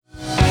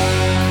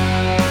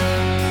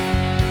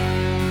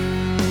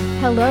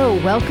Hello,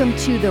 welcome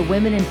to the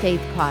Women in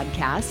Faith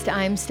podcast.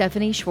 I'm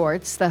Stephanie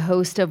Schwartz, the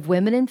host of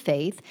Women in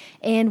Faith,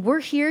 and we're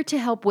here to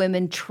help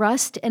women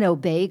trust and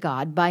obey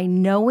God by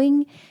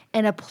knowing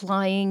and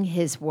applying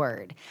His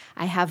Word.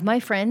 I have my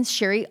friends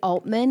Sherry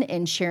Altman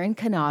and Sharon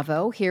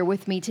Canavo here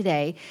with me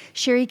today.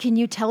 Sherry, can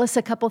you tell us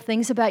a couple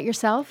things about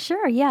yourself?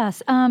 Sure,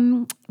 yes.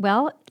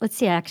 Well, let's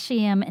see. I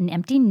actually am an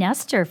empty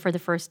nester for the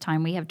first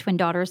time. We have twin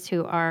daughters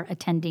who are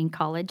attending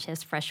college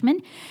as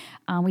freshmen.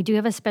 We do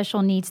have a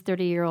special needs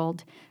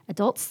 30-year-old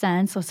adult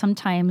son, so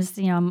sometimes,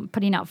 I'm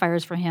putting out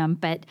fires for him.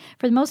 But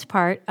for the most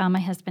part, my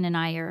husband and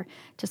I are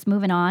just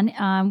moving on.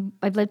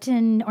 I've lived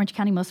in Orange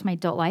County most of my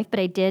adult life, but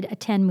I did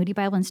attend Moody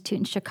Bible Institute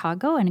in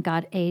Chicago and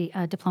got a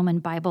diploma in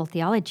Bible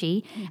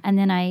theology. Mm-hmm. And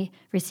then I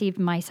received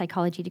my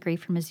psychology degree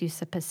from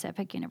Azusa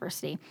Pacific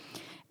University.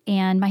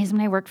 And my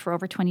husband and I worked for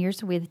over 20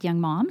 years with young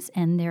moms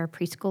and their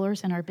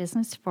preschoolers in our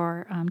business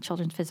for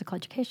children's physical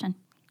education.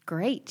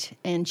 Great.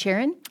 And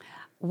Sharon?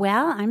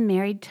 Well, I'm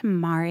married to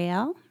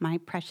Mario, my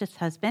precious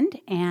husband,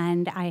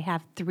 and I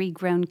have 3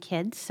 grown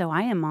kids, so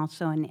I am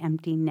also an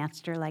empty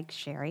nester like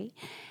Sherry,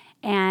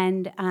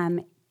 and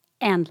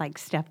like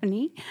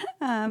Stephanie,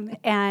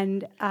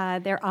 and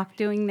they're off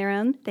doing their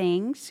own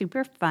thing,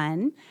 super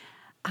fun.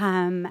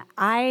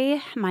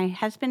 My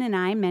husband and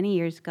I, many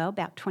years ago,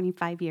 about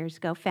 25 years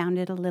ago,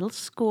 founded a little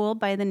school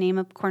by the name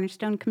of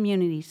Cornerstone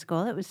Community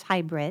School. It was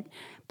hybrid,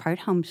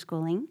 part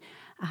homeschooling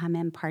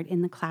and part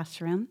in the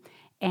classroom.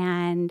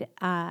 And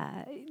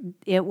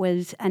it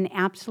was an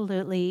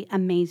absolutely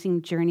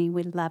amazing journey.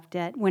 We loved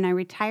it. When I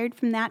retired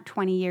from that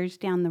 20 years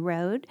down the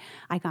road,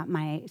 I got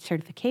my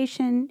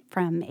certification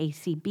from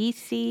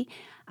ACBC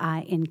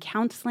in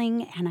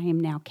counseling, and I am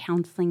now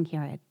counseling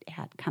here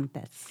at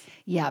Compass.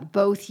 Yeah,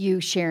 both you,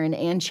 Sharon,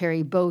 and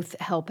Sherry both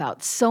help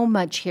out so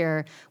much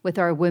here with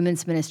our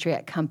women's ministry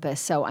at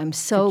Compass. So I'm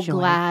so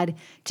glad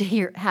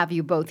to have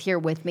you both here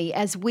with me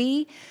as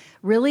we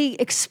really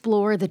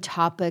explore the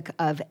topic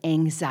of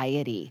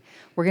anxiety.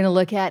 We're going to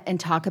look at and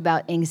talk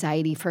about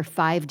anxiety for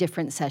 5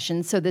 different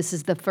sessions. So this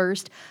is the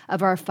first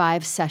of our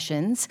 5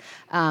 sessions.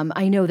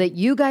 I know that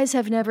you guys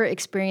have never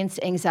experienced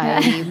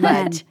anxiety,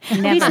 but at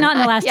least not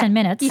in the last 10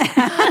 minutes.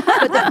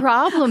 But the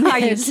problem is... Are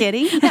you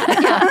kidding?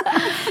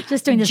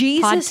 Just doing this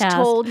Jesus podcast.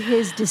 told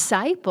his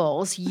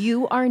disciples,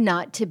 you are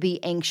not to be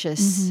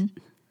anxious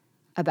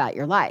about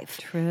your life.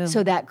 True.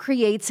 So that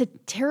creates a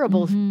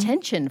terrible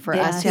tension for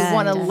us who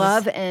want to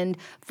love and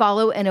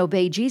follow and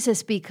obey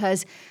Jesus,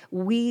 because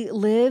we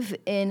live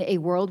in a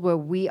world where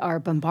we are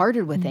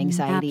bombarded with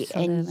anxiety,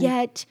 and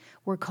yet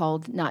we're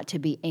called not to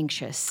be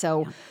anxious.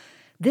 So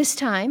this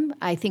time,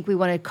 I think we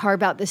want to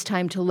carve out this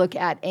time to look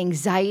at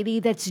anxiety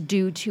that's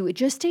due to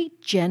just a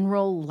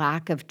general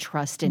lack of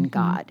trust in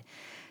God.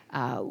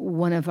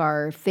 One of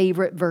our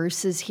favorite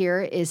verses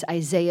here is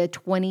Isaiah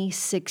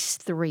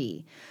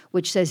 26:3,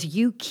 which says,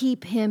 you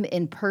keep him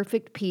in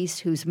perfect peace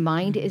whose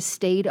mind is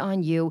stayed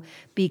on you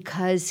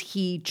because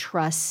he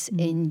trusts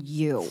in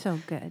you. So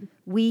good.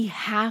 We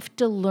have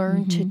to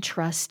learn to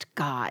trust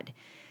God.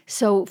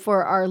 So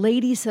for our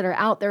ladies that are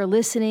out there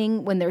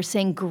listening, when they're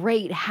saying,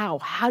 great, how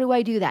do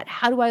I do that?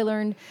 How do I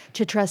learn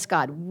to trust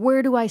God?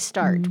 Where do I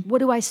start? What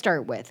do I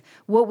start with?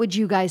 What would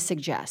you guys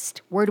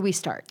suggest? Where do we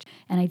start?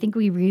 And I think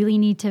we really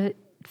need to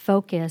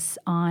focus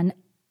on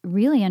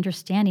really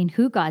understanding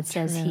who God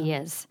says He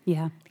is.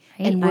 Yeah.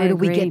 And where do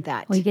we get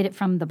that? We get it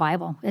from the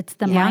Bible. It's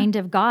the mind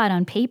of God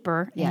on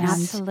paper. Yes.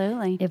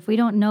 Absolutely. If we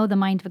don't know the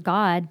mind of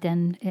God,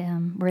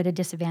 then we're at a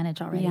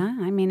disadvantage already. Yeah,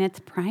 I mean,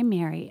 it's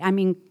primary. I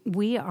mean,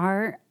 we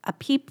are a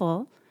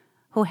people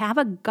who have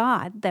a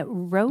God that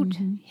wrote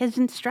His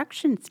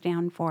instructions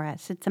down for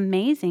us. It's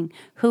amazing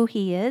who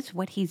He is,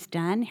 what He's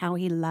done, how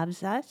He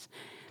loves us.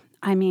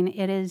 I mean,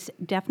 it is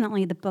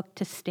definitely the book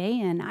to stay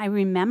in. I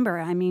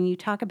remember, you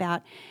talk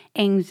about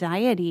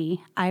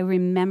anxiety. I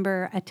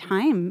remember a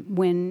time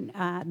when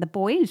the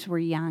boys were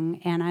young,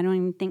 and I don't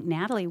even think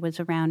Natalie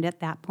was around at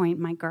that point,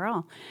 my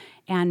girl.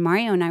 And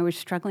Mario and I were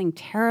struggling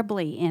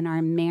terribly in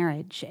our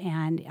marriage,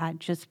 and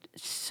just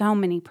so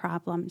many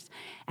problems.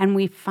 And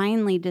we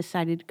finally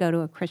decided to go to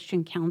a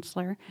Christian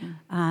counselor.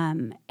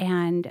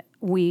 And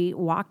we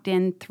walked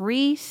in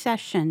 3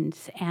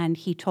 sessions, and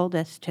he told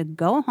us to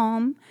go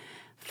home,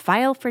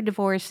 file for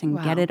divorce,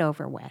 and get it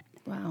over with.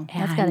 Wow.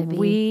 That's got to be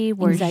we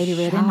were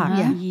anxiety-ridden.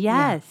 shocked. Huh?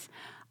 Yes.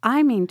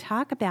 I mean,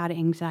 talk about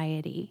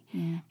anxiety.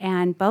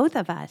 And both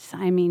of us,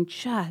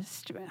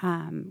 just,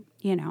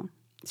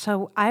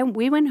 So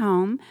we went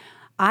home.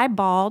 I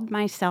bawled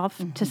myself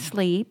to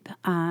sleep,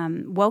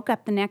 woke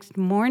up the next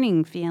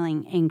morning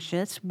feeling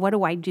anxious. What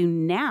do I do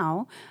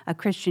now? A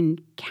Christian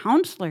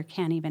counselor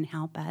can't even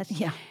help us.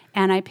 Yeah.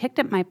 And I picked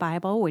up my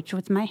Bible, which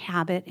was my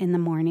habit in the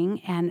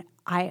morning, and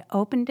I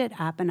opened it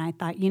up and I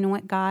thought, you know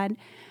what, God?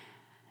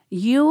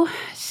 You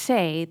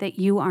say that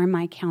you are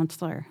my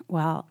counselor.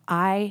 Well,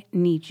 I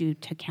need you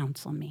to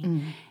counsel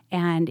me.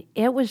 And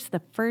it was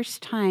the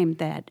first time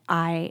that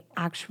I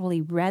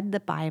actually read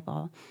the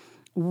Bible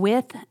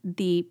with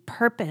the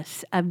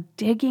purpose of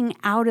digging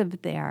out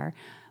of there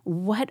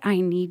what I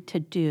need to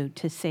do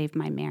to save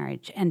my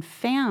marriage, and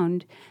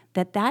found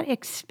that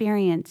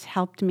experience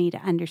helped me to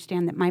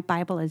understand that my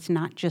Bible is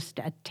not just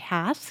a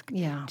task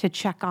to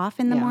check off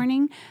in the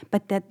morning,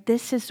 but that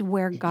this is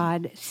where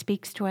God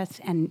speaks to us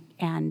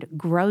and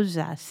grows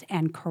us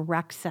and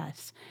corrects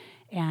us.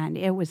 And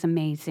it was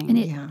amazing.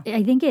 And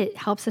I think it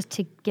helps us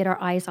to get our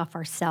eyes off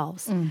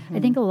ourselves. I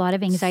think a lot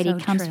of anxiety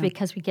comes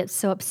because we get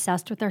so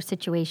obsessed with our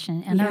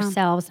situation and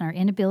ourselves and our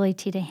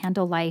inability to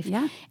handle life.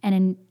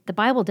 And the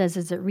Bible does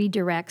is it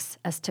redirects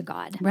us to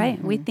God.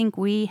 Right. We think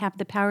we have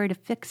the power to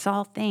fix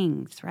all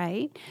things,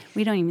 right?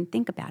 We don't even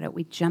think about it.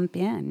 We jump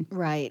in.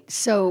 Right.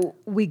 So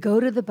we go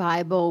to the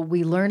Bible,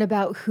 we learn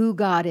about who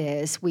God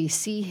is, we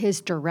see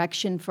his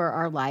direction for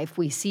our life.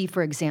 We see,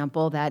 for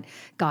example, that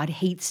God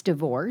hates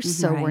divorce,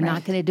 so we're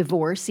not going to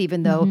divorce,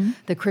 even though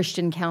the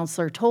Christian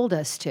counselor told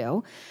us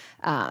to.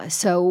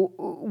 So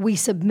we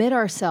submit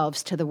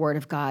ourselves to the Word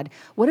of God.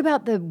 What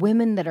about the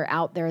women that are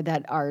out there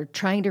that are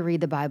trying to read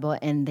the Bible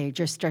and they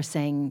just are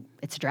saying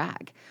it's a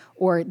drag?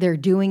 Or they're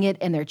doing it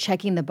and they're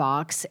checking the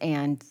box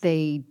and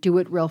they do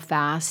it real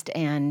fast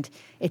and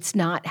it's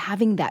not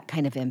having that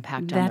kind of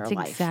impact on their life.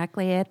 That's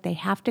exactly it. They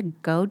have to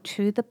go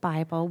to the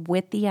Bible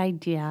with the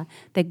idea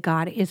that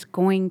God is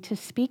going to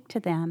speak to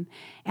them.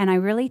 And I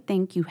really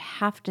think you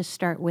have to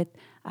start with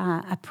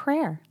a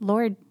prayer.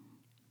 Lord,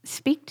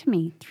 speak to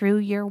me through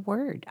your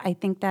word. I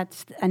think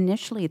that's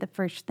initially the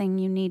first thing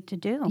you need to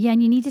do. Yeah,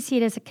 and you need to see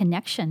it as a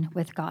connection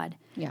with God.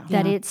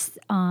 That it's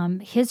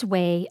his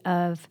way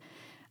of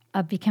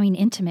becoming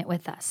intimate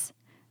with us.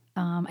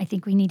 I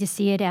think we need to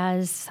see it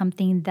as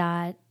something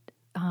that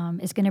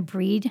is going to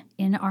breed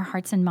in our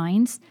hearts and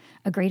minds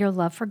a greater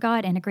love for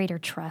God and a greater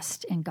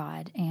trust in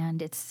God.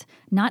 And it's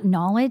not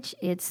knowledge,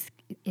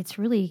 it's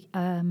really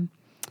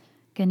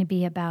going to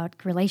be about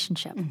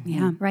relationship.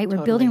 Right?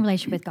 We're building a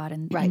relationship with God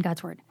in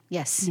God's word.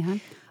 Yes.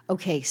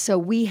 Okay, so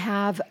we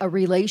have a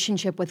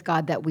relationship with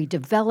God that we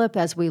develop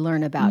as we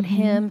learn about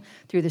him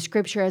through the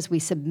scripture, as we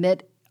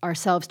submit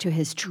ourselves to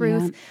his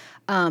truth.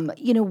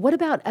 What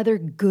about other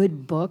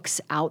good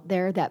books out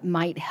there that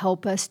might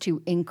help us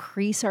to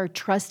increase our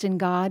trust in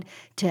God,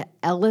 to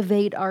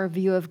elevate our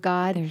view of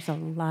God? There's a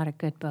lot of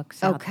good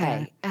books out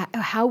there.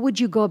 How would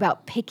you go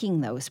about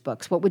picking those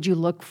books? What would you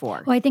look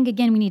for? Well, I think,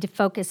 again, we need to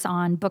focus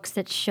on books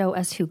that show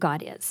us who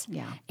God is.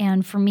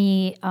 And for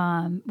me,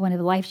 one of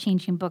the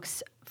life-changing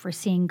books for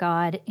seeing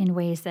God in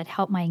ways that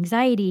help my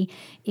anxiety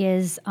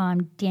is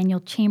Daniel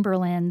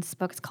Chamberlain's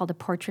book. It's called A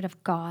Portrait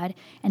of God.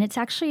 And it's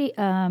actually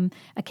a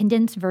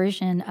condensed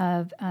version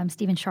of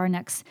Stephen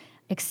Charnock's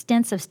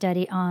extensive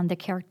study on the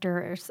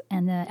characters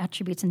and the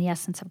attributes and the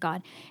essence of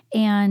God.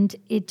 And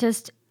it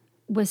just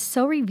was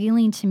so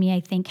revealing to me,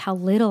 I think, how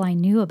little I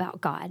knew about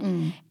God.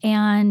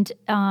 And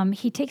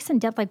he takes in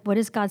depth, like, what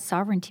is God's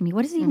sovereignty to me?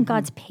 What is even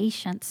God's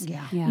patience?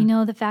 You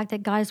know, the fact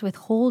that God is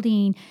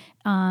withholding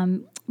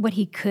what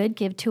he could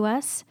give to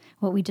us,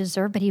 what we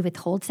deserve, but he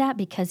withholds that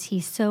because he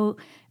so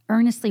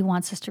earnestly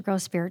wants us to grow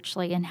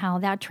spiritually, and how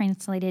that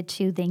translated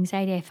to the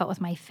anxiety I felt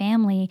with my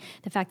family,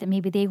 the fact that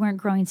maybe they weren't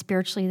growing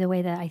spiritually the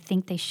way that I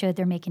think they should.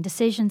 They're making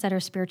decisions that are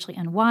spiritually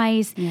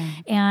unwise.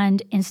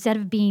 And instead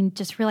of being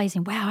just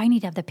realizing, wow, I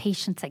need to have the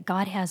patience that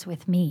God has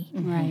with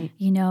me.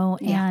 You know,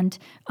 and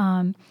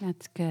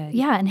that's good.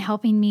 And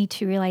helping me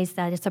to realize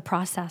that it's a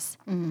process.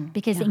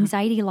 Because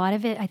anxiety, a lot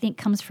of it, I think,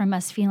 comes from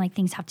us feeling like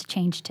things have to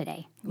change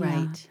today.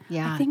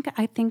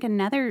 I think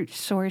another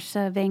source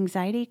of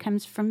anxiety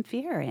comes from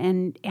fear,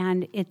 and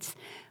it's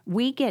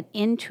we get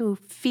into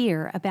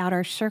fear about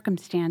our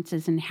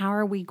circumstances and how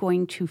are we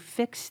going to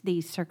fix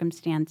these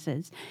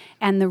circumstances.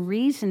 And the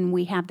reason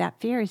we have that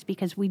fear is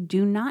because we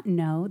do not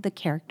know the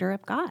character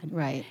of God.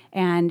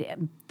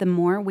 And the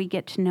more we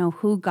get to know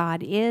who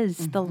God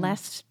is, the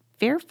less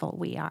fearful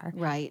we are.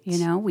 You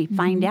know, we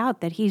find out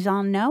that he's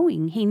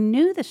all-knowing. He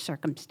knew the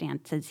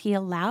circumstances. He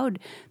allowed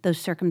those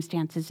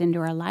circumstances into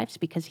our lives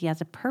because he has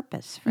a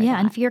purpose for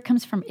that. And fear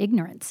comes from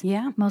ignorance.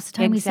 Most of the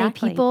time we say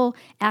people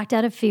act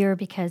out of fear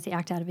because they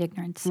act out of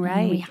ignorance.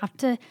 And we have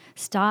to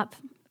stop,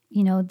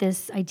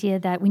 this idea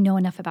that we know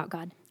enough about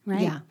God.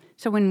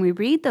 So when we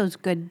read those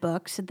good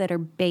books that are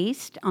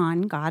based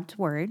on God's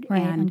word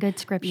and good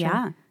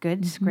scripture.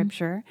 Good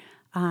scripture,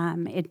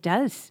 it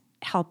does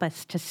help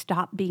us to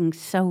stop being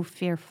so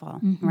fearful,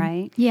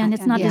 right? And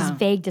it's not just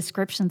vague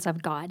descriptions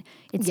of God.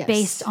 It's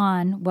based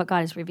on what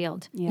God has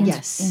revealed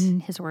in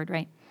his word,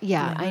 right?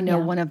 I know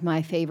one of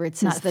my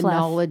favorites is The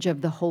Knowledge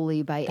of the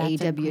Holy by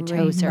A.W.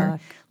 Tozer.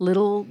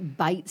 Little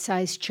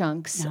bite-sized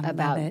chunks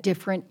about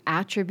different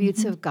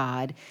attributes of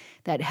God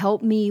that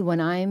help me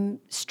when I'm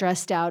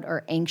stressed out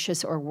or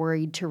anxious or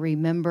worried to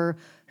remember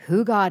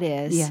who God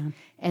is,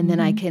 and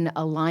then I can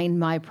align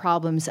my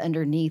problems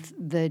underneath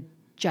the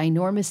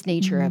ginormous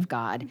nature of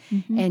God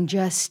and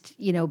just,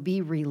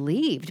 be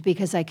relieved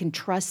because I can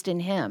trust in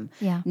him,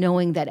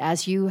 knowing that,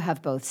 as you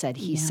have both said,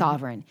 he's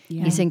sovereign,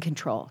 he's in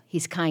control,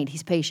 he's kind,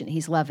 he's patient,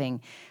 he's loving,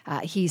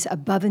 he's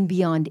above and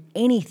beyond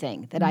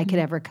anything that I could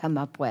ever come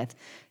up with.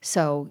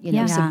 So,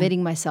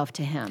 submitting myself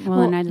to him.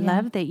 Well, and I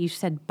love that you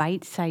said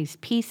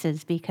bite-sized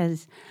pieces,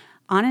 because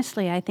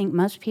honestly, I think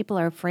most people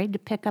are afraid to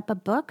pick up a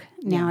book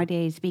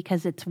nowadays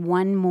because it's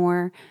one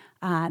more,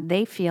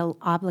 they feel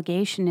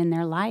obligation in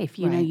their life.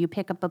 You know, you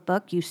pick up a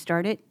book, you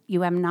start it,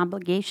 you have an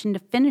obligation to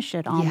finish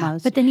it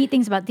almost. But the neat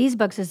things about these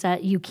books is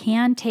that you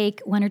can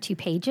take 1 or 2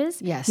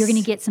 pages. Yes. You're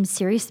going to get some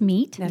serious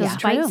meat, those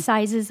bite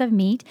sizes of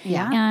meat.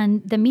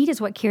 And the meat is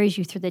what carries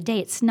you through the day.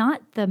 It's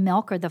not the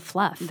milk or the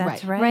fluff.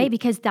 That's right. Right?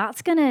 Because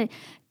that's going to,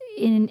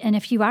 in a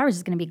few hours,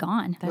 is going to be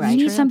gone. That's we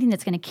need true. something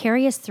that's going to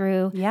carry us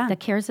through Yeah. the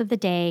cares of the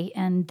day,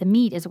 and the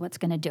meat is what's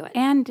going to do it.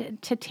 And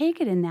to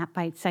take it in that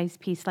bite-sized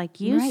piece,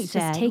 like you Right, just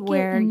said, take it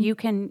where and- you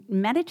can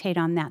meditate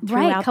on that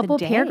throughout A couple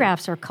the day.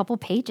 paragraphs or a couple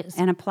pages.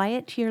 And apply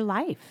it to your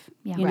life.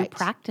 Yeah. You know, Right.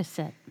 practice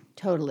it.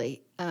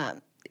 Totally.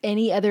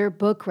 Any other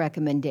book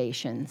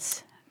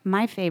recommendations?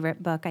 My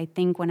favorite book, I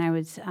think, when I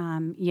was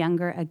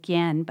younger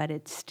again, but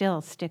it still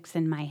sticks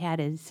in my head,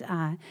 is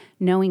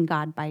Knowing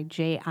God by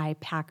J.I.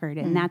 Packard.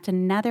 And that's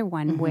another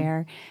one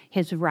where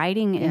his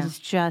writing is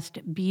just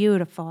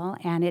beautiful,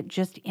 and it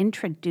just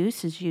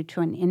introduces you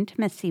to an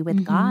intimacy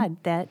with God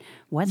that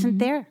wasn't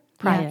there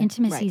prior. Yeah,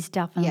 intimacy Right. is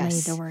definitely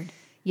Yes. the word.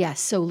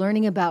 Yes, so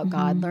learning about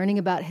God, learning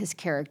about his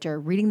character,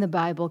 reading the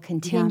Bible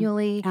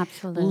continually,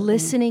 absolutely.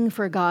 listening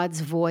for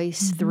God's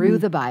voice through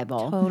the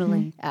Bible,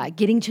 Totally.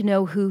 Getting to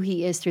know who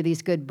he is through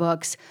these good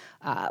books.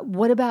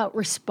 What about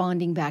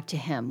responding back to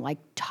him, like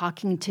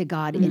talking to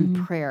God in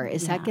prayer?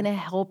 Is that going to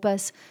help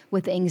us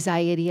with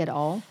anxiety at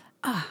all?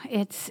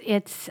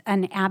 It's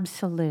an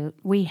absolute.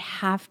 We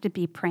have to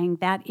be praying.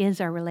 That is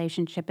our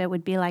relationship. It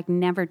would be like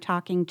never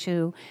talking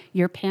to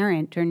your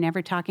parent or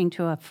never talking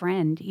to a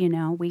friend. You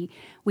know,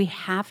 we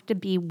have to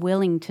be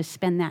willing to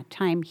spend that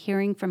time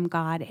hearing from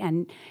God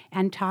and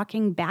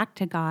talking back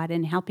to God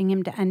and helping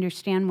him to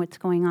understand what's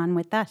going on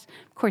with us.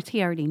 Of course,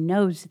 he already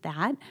knows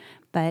that.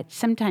 But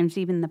sometimes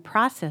even the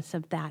process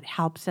of that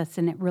helps us,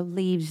 and it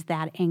relieves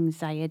that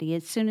anxiety.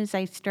 As soon as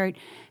I start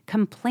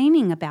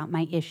complaining about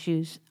my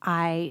issues,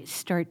 I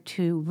start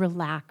to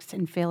relax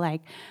and feel like,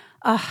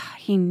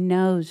 he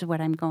knows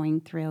what I'm going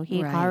through.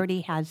 He Right.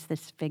 already has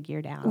this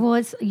figured out. Well,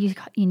 it's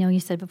you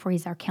said before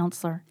he's our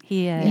counselor.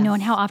 He is. You know,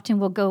 and how often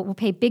we'll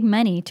pay big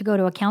money to go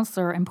to a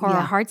counselor and pour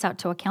our hearts out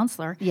to a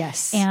counselor.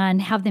 Yes.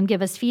 And have them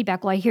give us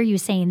feedback. Well, I hear you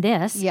saying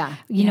this. Yeah.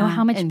 You know,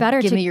 how much And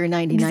better give to me your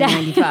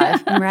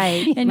 $99.95.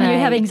 Right. and you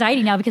have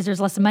anxiety now because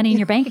there's less money in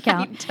your bank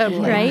account.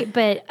 Totally. Right?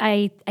 But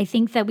I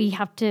think that we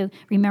have to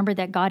remember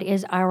that God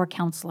is our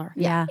counselor.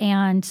 Yeah.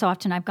 And so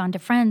often I've gone to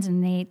friends,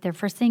 and their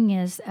first thing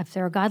is, if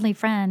they're a godly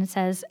friend,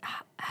 says,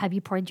 have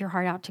you poured your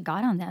heart out to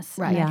God on this?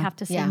 Right. And Yeah. I have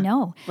to say Yeah.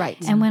 no. Right.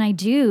 And when I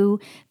do,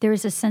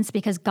 there's a sense,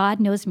 because God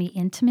knows me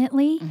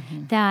intimately,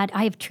 that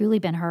I have truly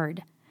been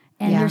heard.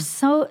 And Yeah. there's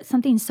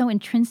something so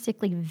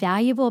intrinsically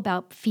valuable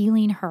about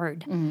feeling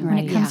heard when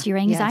it comes to your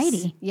anxiety.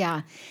 Yes.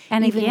 Yeah.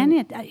 And again,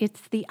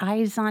 it's the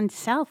eyes on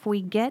self.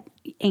 We get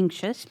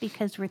anxious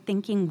because we're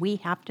thinking we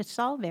have to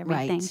solve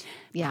everything. Right.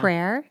 Yeah.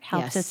 Prayer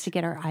helps Yes. us to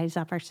get our eyes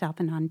off ourselves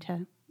and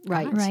onto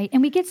Right. Right.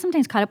 And we get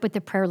sometimes caught up with the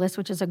prayer list,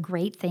 which is a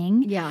great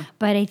thing. Yeah.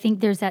 But I think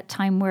there's that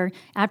time where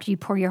after you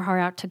pour your heart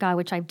out to God,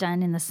 which I've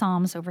done in the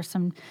Psalms over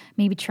some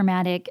maybe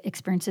traumatic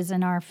experiences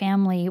in our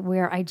family,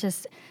 where I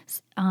just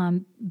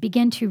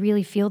begin to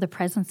really feel the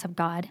presence of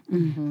God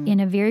in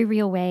a very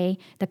real way,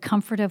 the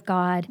comfort of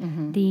God,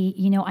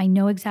 I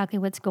know exactly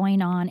what's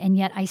going on, and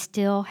yet I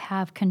still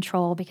have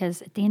control,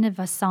 because at the end of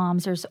the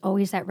Psalms, there's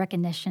always that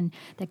recognition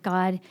that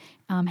God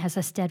has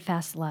a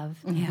steadfast love,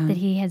 that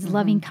he has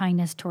loving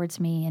kindness towards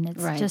me, and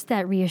it's Right. just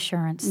that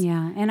reassurance.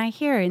 Yeah, and I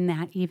hear in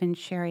that even,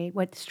 Sherry,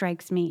 what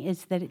strikes me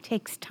is that it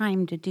takes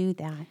time to do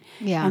that.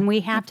 Yeah, and we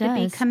have to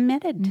be does.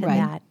 committed to Right.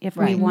 that if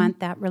Right. we want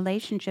that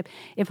relationship.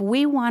 If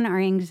we want our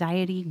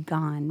anxiety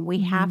gone, we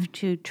have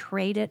to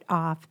trade it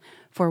off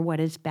for what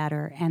is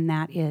better, and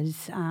that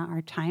is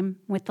our time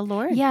with the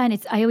Lord. Yeah, and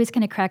I always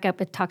kind of crack up.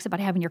 It talks about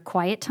having your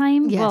quiet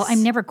time. Yes. Well,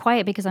 I'm never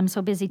quiet because I'm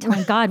so busy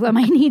telling God what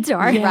my needs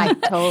are.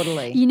 Right.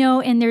 Totally.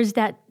 And there's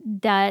that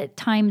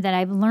time that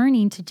I'm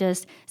learning to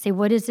just say,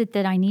 what is it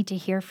that I need to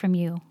hear from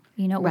you?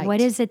 Right.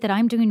 What is it that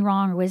I'm doing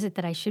wrong, or what is it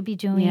that I should be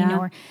doing, Yeah.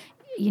 or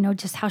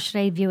just how should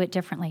I view it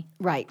differently?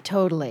 Right,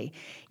 totally.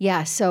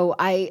 Yeah, so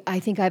I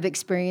think I've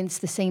experienced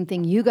the same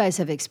thing you guys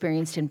have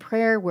experienced in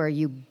prayer, where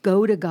you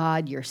go to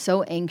God, you're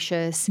so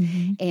anxious,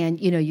 and,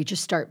 you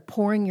just start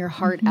pouring your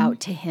heart out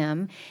to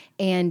him.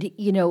 And,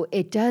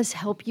 it does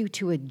help you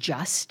to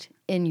adjust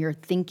in your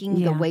thinking,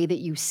 the Yeah. way that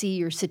you see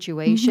your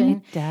situation.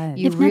 It does.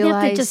 You It's not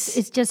realize... that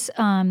it just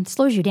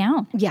slows you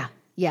down. Yeah,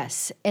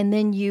 yes. And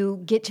then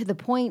you get to the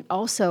point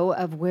also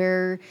of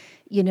where,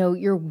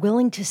 you're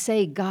willing to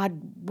say, God,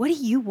 what do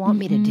you want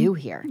me to do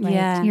here?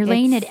 Yeah, You're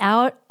laying it it's-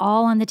 out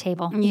all on the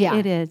table. Yeah.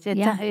 It is. It's,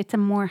 Yeah. it's a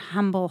more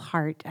humble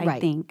heart, I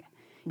Right. think.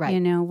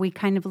 Right. We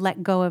kind of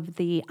let go of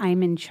the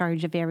I'm in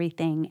charge of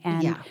everything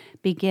and Yeah.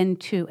 begin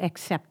to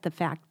accept the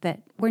fact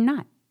that we're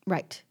not.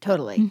 Right,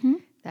 totally.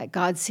 That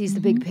God sees the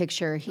big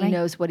picture. He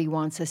knows what he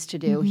wants us to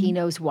do. He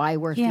knows why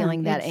we're Yeah,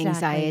 feeling that exactly.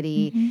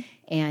 anxiety.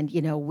 And,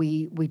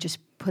 we just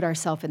put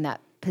ourselves in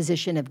that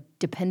position of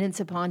dependence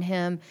upon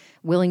him,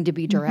 willing to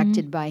be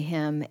directed by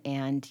him.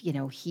 And,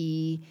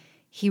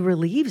 he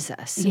relieves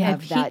us of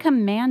If that. he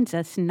commands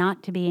us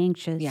not to be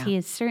anxious, Yeah. he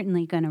is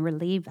certainly going to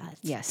relieve us.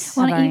 Yes.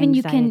 of Well, our even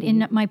you can, anxiety.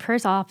 in my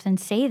prayers, I often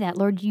say that,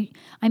 Lord,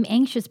 I'm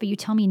anxious, but you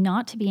tell me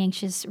not to be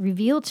anxious.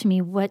 Reveal to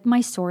me what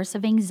my source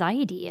of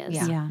anxiety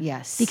is. Yeah.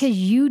 Yes. Because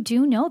you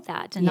do know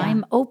that, and Yeah.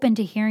 I'm open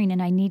to hearing, and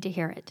I need to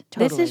hear it.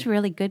 This is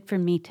really good for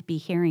me to be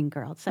hearing,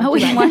 girls. I Oh,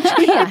 just yeah. want you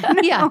to yeah.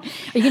 Yeah. Are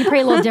you going to pray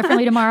a little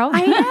differently tomorrow?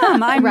 I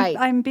am. I'm, Right.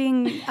 I'm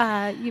being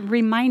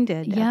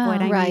reminded Yeah. of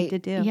what I Right. need to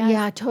do. Yeah.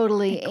 Yeah,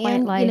 totally. quiet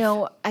And, life.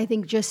 I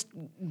think just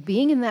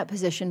being in that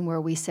position where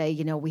we say,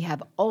 we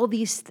have all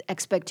these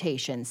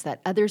expectations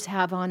that others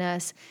have on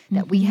us,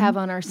 that we have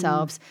on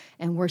ourselves,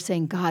 and we're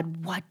saying,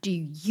 God, what do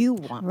you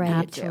want me to do?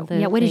 Absolutely.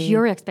 Yeah, what is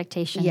your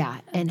expectation? Yeah,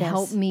 and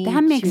help me.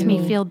 That makes to-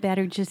 me feel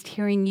better just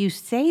hearing you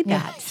say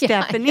that,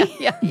 Stephanie.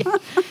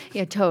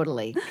 Yeah,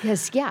 totally.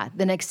 Because,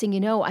 the next thing you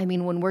know,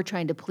 when we're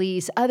trying to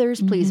please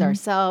others, please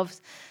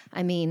ourselves,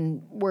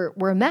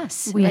 we're a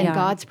mess. We and are.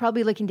 God's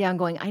probably looking down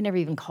going, I never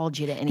even called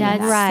you to any of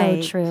That's that.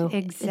 Right. so true.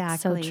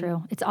 Exactly. It's so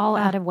true. It's all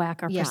out of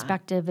whack. Our yeah.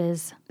 perspective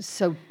is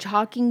So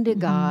talking to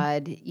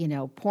God,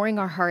 pouring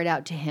our heart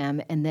out to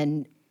him, and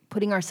then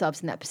putting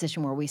ourselves in that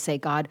position where we say,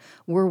 God,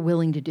 we're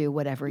willing to do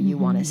whatever you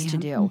want us to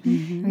do.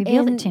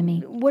 reveal it to me.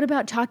 What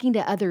about talking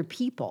to other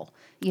people?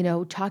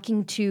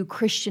 Talking to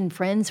Christian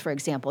friends, for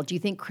example. Do you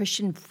think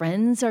Christian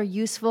friends are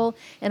useful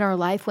in our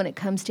life when it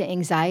comes to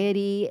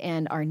anxiety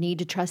and our need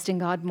to trust in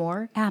God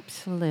more?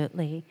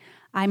 Absolutely.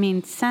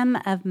 Some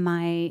of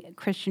my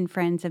Christian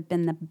friends have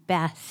been the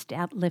best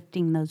at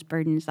lifting those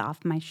burdens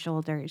off my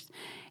shoulders.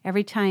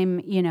 Every time,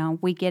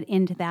 we get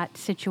into that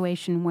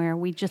situation where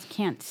we just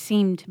can't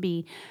seem to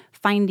be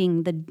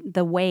finding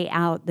the way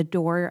out, the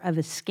door of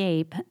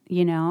escape,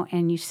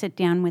 and you sit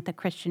down with a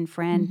Christian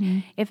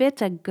friend. If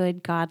it's a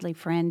good, godly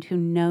friend who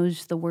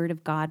knows the Word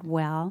of God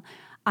well,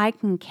 I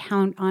can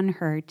count on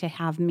her to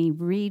have me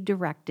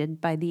redirected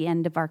by the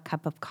end of our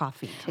cup of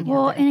coffee together.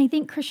 Well, and I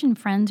think Christian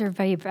friends are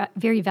very,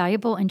 very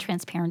valuable in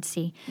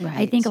transparency. Right.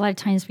 I think a lot of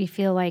times we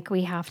feel like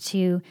we have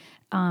to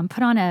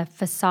put on a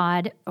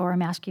facade or a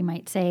mask, you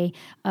might say,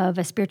 of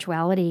a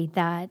spirituality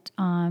that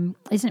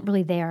isn't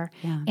really there.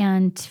 Yeah.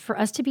 And for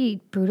us to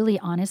be brutally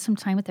honest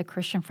sometime with a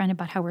Christian friend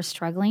about how we're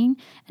struggling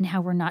and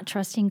how we're not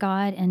trusting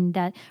God and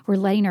that we're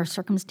letting our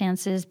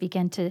circumstances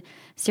begin to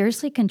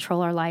seriously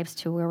control our lives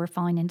to where we're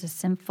falling into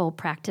sinful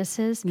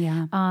practices.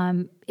 Yeah.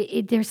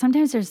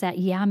 Sometimes there's that,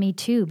 me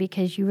too,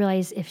 because you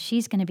realize if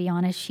she's going to be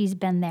honest, she's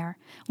been there.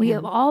 We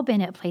have all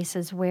been at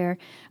places where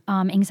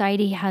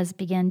anxiety has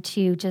begun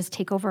to just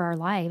take over our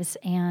lives,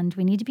 and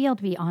we need to be able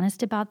to be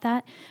honest about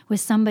that with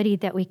somebody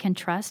that we can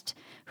trust,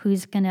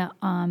 who's going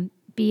to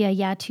be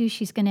a too.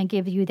 She's going to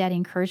give you that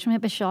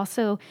encouragement, but she'll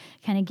also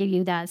kind of give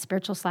you that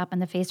spiritual slap in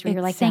the face where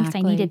you're like, thanks,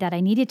 I needed that. I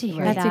needed to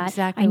hear That's that.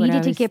 exactly I what I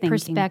needed to was get thinking.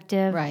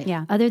 perspective Right.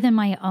 Yeah. other than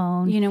my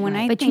own.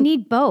 But you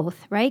need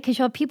both, right? Because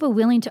you'll have people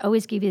willing to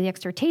always give you the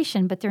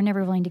exhortation, but they're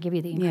never willing to give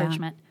you the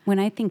encouragement. When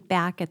I think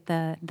back at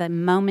the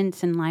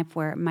moments in life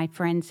where my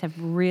friends have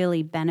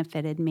really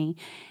benefited me,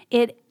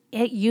 it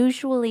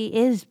usually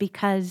is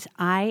because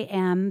I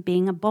am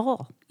being a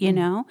bull,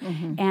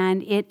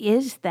 and it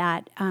is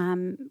that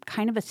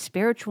kind of a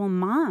spiritual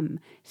mom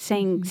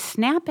saying,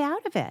 snap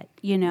out of it,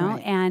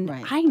 Right, and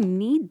right. I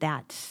need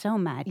that so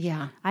much.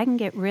 Yeah. I can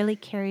get really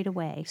carried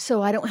away.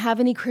 So I don't have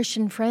any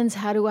Christian friends.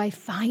 How do I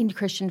find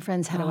Christian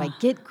friends? How do I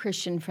get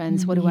Christian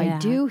friends? What do I Yeah.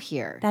 do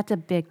here? That's a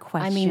big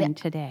question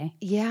today.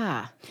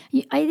 Yeah.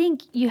 I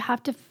think you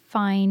have to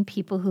find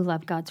people who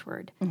love God's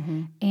word.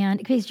 And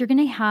because you're going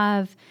to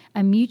have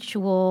a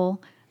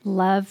mutual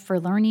love for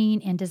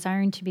learning and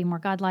desiring to be more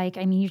godlike.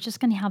 You're just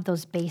going to have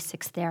those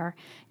basics there.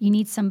 You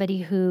need somebody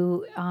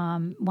who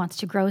wants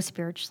to grow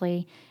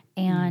spiritually.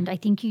 And I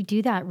think you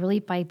do that really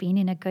by being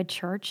in a good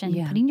church and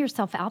putting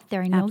yourself out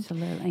there. I know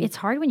Absolutely. it's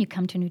hard when you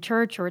come to a new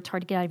church, or it's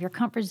hard to get out of your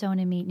comfort zone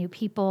and meet new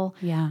people.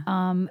 Yeah.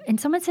 And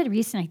someone said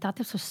recently, I thought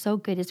this was so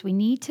good, is we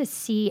need to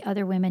see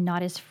other women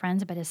not as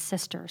friends, but as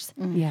sisters.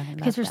 Yeah. I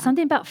Because love there's that.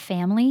 something about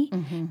family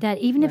that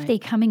even if they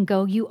come and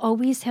go, you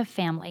always have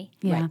family.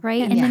 Yeah.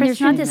 Right? And And then there's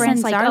not Christian this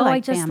friends sense like, are oh, I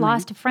like just family.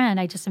 lost a friend.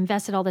 I just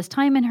invested all this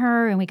time in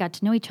her and we got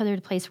to know each other at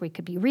a place where we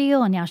could be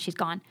real and now she's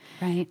gone.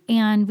 Right.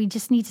 And we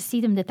just need to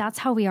see them that that's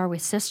how we are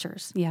with sisters.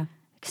 Yeah.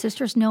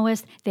 Sisters know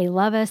us. They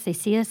love us. They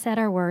see us at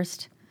our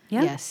worst.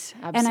 Yeah. Yes,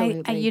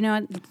 absolutely.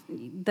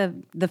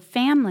 And the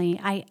family,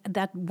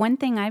 that one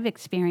thing I've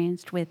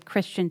experienced with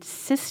Christian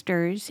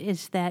sisters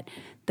is that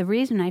the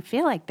reason I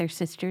feel like they're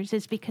sisters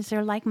is because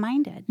they're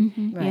like-minded,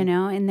 Right.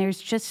 and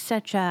there's just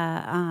such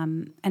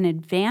an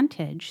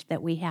advantage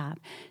that we have.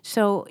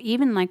 So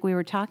even like we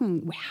were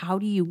talking, how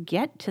do you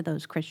get to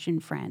those Christian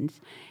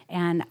friends?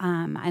 And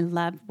I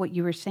love what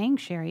you were saying,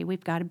 Sherry.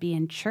 We've got to be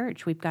in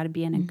church. We've got to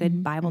be in a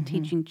good Bible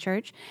teaching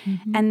church.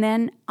 And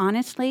then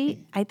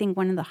honestly, I think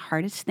one of the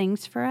hardest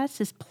things for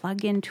us is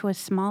plug into a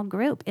small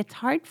group. It's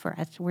hard for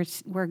us.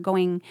 We're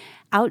going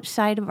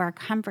outside of our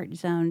comfort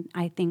zone,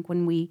 I think,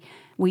 when we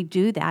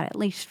do that, at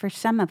least for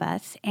some of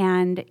us.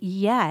 And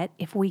yet,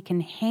 if we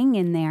can hang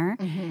in there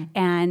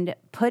and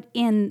put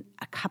in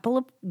a couple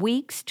of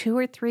weeks, 2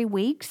 or 3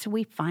 weeks,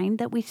 we find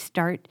that we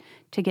start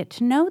to get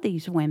to know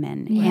these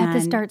women. You have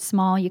to start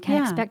small. You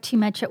can't expect too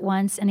much at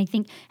once. And I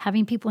think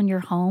having people in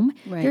your home,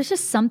 there's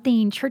just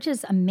something, church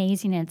is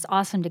amazing and it's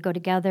awesome to go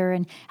together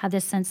and have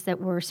this sense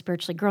that we're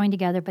spiritually growing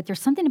together. But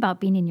there's something about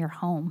being in your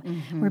home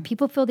where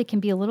people feel they can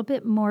be a little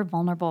bit more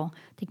vulnerable.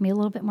 They can be a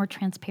little bit more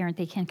transparent.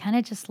 They can kind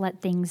of just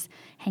let things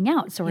hang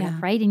out, sort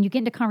of, right? And you get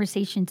into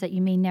conversations that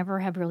you may never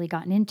have really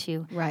gotten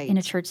into in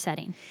a church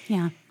setting.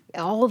 Yeah.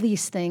 All of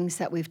these things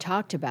that we've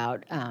talked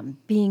about,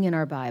 being in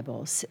our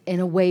Bibles in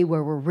a way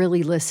where we're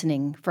really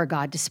listening for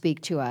God to speak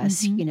to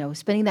us,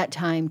 spending that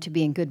time to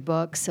be in good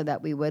books so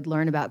that we would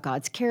learn about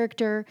God's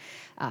character,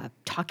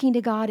 talking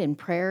to God in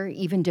prayer,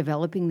 even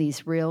developing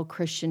these real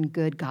Christian,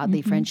 good,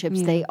 godly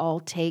friendships, they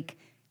all take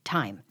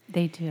time.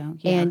 They do.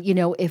 Yeah. And,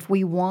 if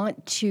we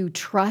want to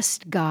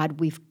trust God,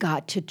 we've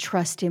got to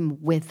trust him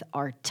with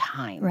our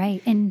time. Right.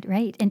 And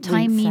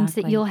time means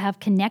that you'll have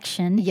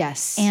connection.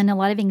 Yes. And a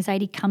lot of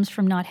anxiety comes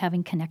from not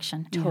having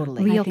connection.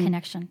 Totally. Real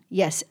connection.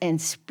 Yes.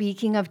 And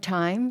speaking of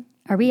time.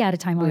 Are we out of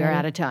time already? We are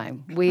out of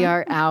time. We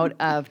are out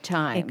of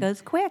time. It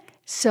goes quick.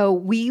 So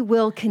we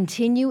will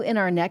continue in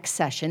our next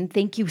session.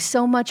 Thank you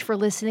so much for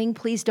listening.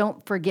 Please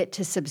don't forget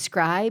to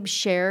subscribe,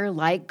 share,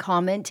 like,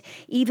 comment,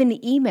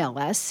 even email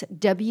us,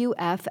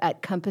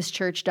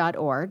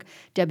 wf@compasschurch.org,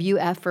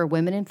 WF for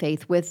Women in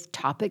Faith, with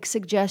topic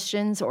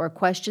suggestions or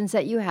questions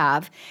that you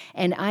have.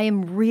 And I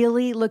am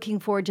really looking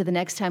forward to the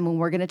next time when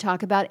we're going to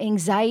talk about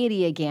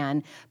anxiety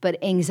again, but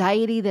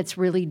anxiety that's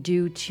really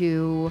due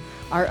to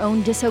our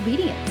own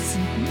disobedience.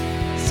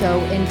 So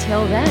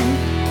until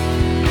then,